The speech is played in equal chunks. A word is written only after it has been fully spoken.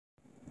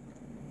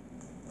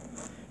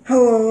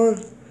Hello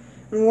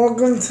and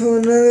welcome to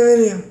another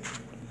video.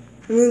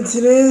 And in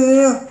today's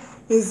video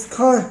is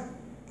called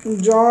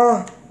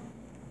Draw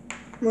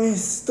My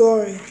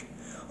Story.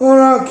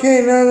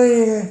 Okay, now that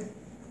you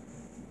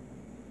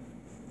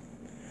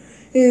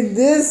guys.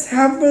 This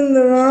happened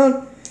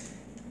around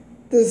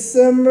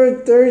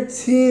December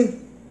 13th,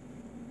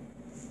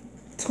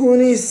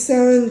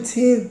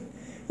 2017.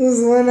 It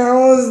was when I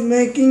was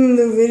making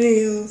the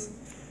videos.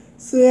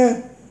 So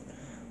yeah,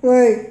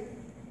 I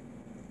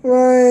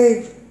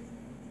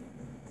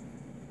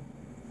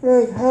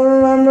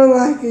remember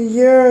like a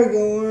year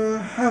ago or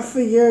half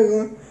a year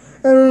ago,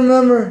 I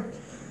remember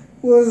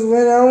was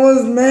when I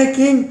was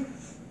making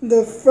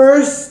the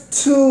first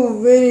two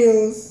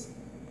videos.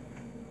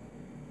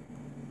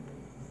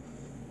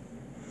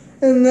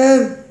 And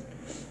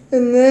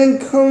then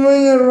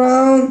coming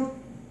around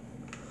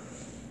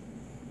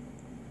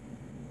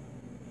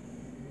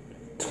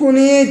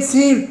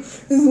 2018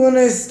 is when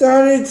I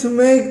started to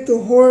make the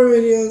horror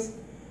videos.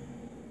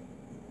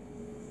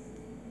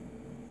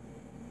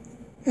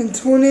 And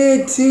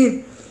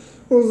 2018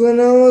 was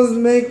when I was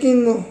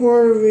making the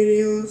horror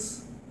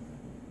videos.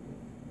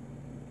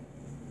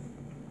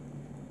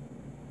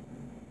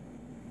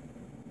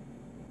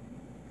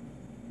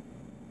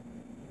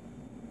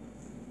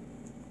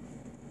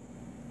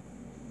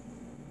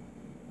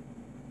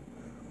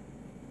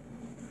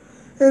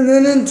 And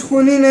then in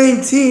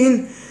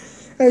 2019,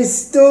 I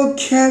still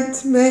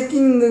kept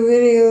making the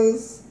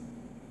videos.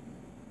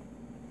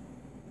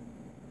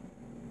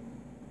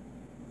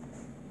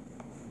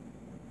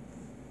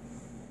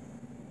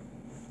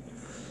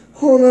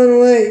 Hold on,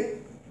 wait.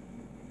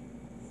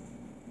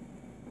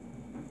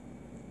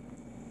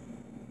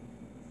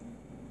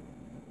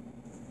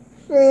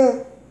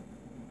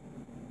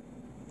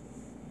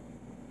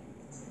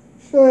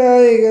 Show ya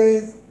you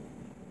guys.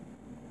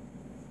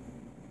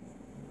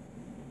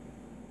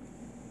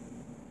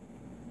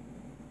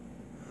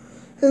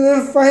 And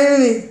then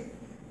finally,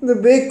 the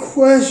big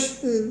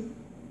question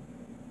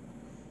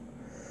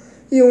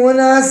you want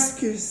to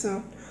ask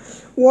yourself: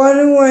 why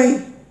do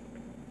I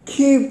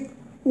keep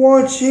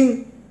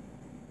watching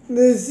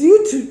this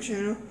YouTube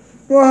channel?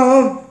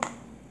 Well,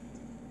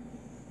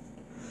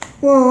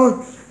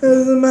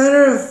 as a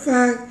matter of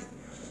fact,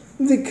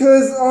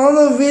 because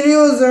all the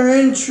videos are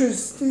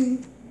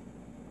interesting.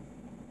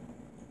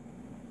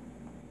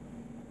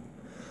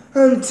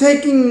 I'm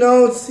taking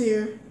notes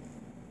here.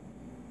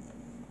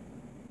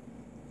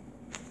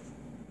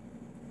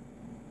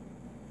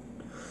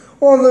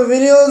 All the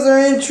videos are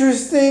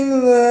interesting,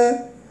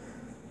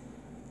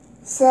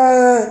 so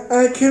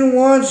I can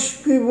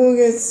watch people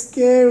get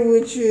scared,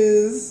 which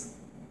is,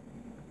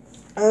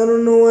 I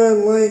don't know why I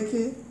like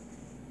it.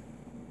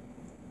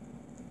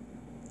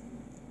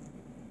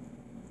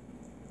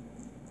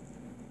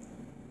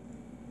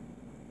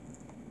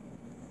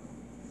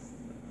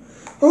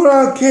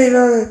 Okay,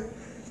 now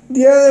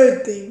the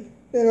other thing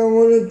that I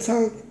want to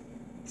talk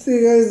to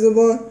you guys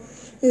about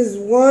is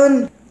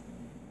one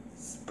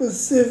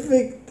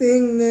specific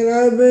thing that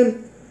I've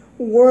been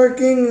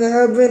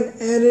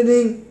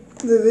editing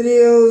the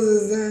videos,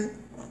 is that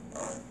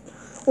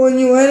when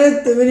you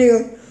edit the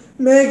video,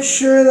 make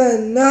sure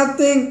that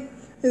nothing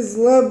is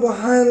left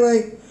behind,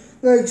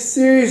 like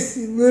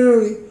seriously,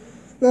 literally,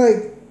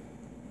 like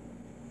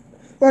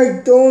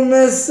don't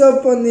mess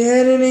up on the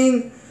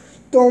editing,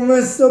 don't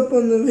mess up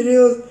on the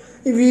videos.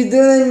 If you do,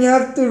 then you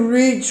have to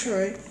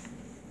retry.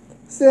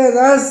 So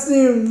that's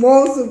the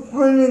most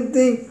important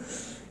thing,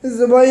 is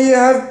about you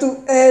have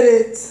to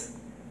edit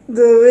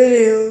the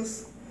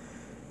videos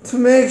to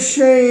make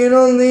sure you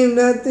don't leave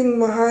nothing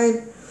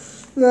behind.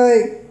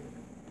 Like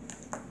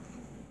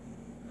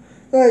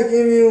if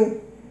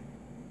you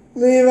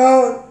leave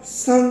out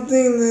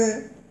something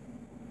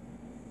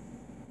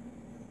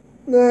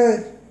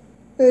that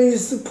you're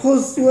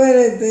supposed to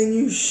edit, then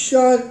you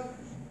should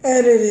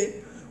edit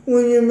it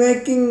when you're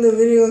making the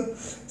video.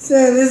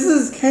 So this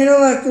is kind of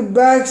like a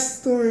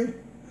backstory.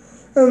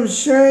 I'm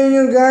showing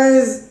you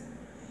guys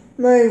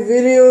my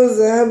videos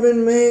that I've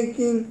been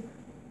making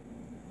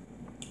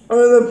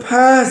over the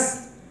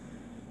past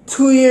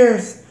 2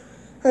 years.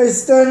 I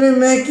started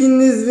making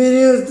these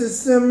videos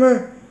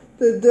December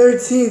the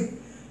 13th,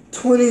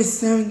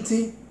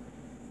 2017.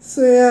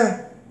 So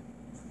yeah,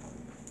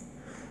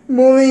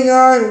 moving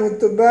on with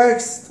the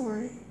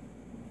backstory.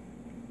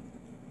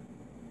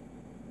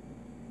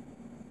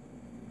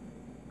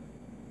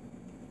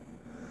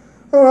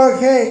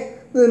 Okay,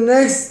 the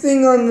next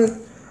thing on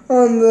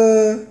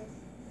the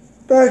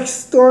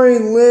backstory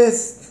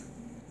list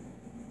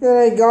that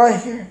I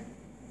got here,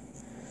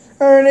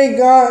 I already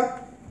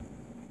got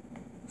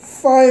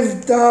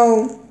 5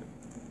 down.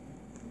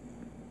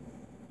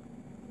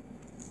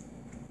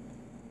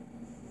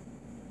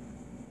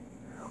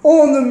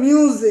 Oh, the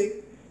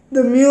music,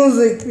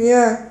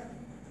 yeah,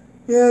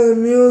 the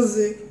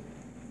music.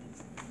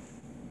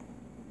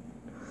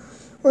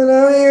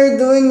 Whenever you're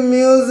doing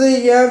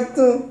music, you have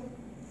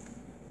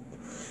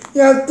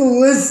to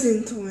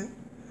listen to it.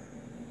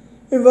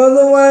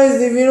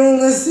 If you don't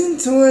listen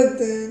to it,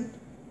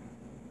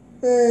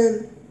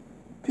 then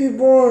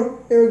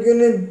people are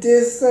gonna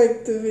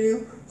dislike the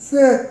video.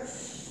 So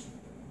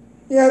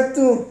you have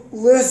to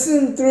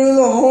listen through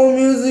the whole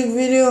music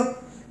video.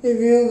 If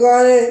you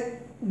got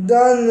it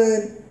done,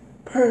 then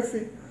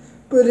perfect.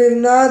 But if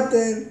not,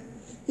 then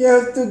you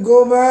have to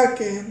go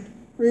back and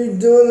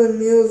redo the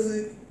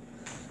music.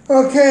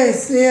 Okay,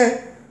 so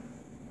yeah,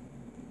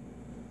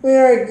 we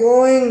are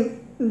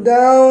going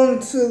down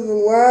to the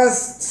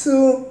last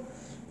two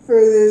for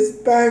this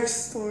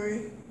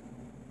backstory.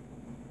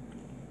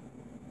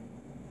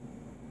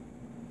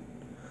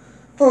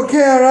 Okay,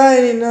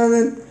 alrighty, now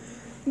then,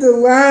 the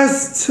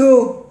last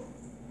two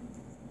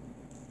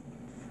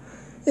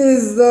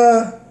is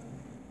the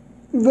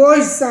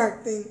voice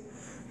acting.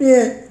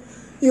 Yeah,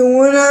 you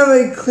want to have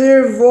a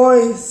clear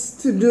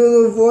voice to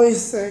do the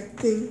voice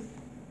acting.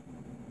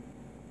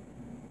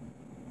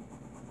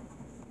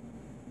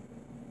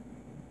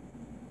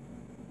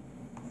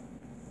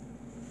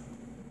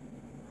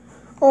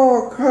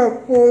 Oh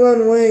crap, hold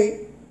on,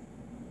 wait.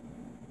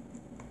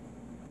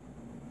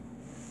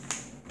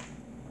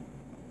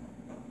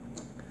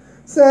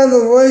 So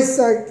the voice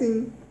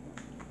acting.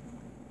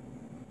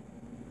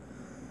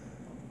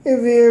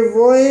 If your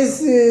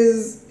voice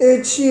is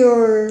itchy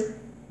or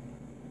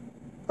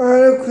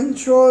out of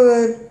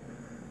control,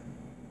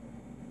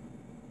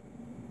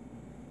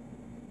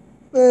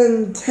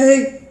 then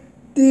take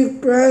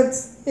deep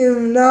breaths. If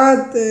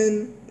not,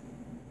 then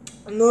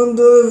don't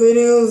do the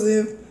videos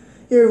if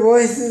your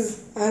voice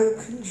is out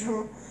of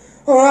control.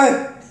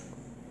 Alright.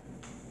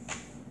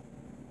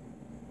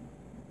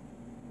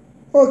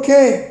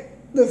 Okay,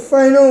 the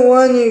final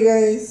one, you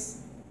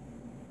guys.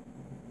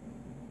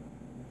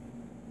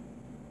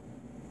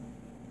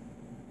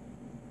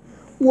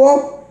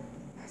 Well,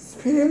 that's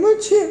pretty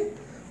much it.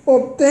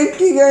 Well, thank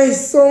you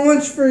guys so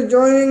much for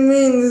joining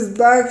me in this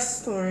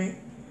backstory.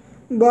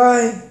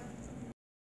 Bye.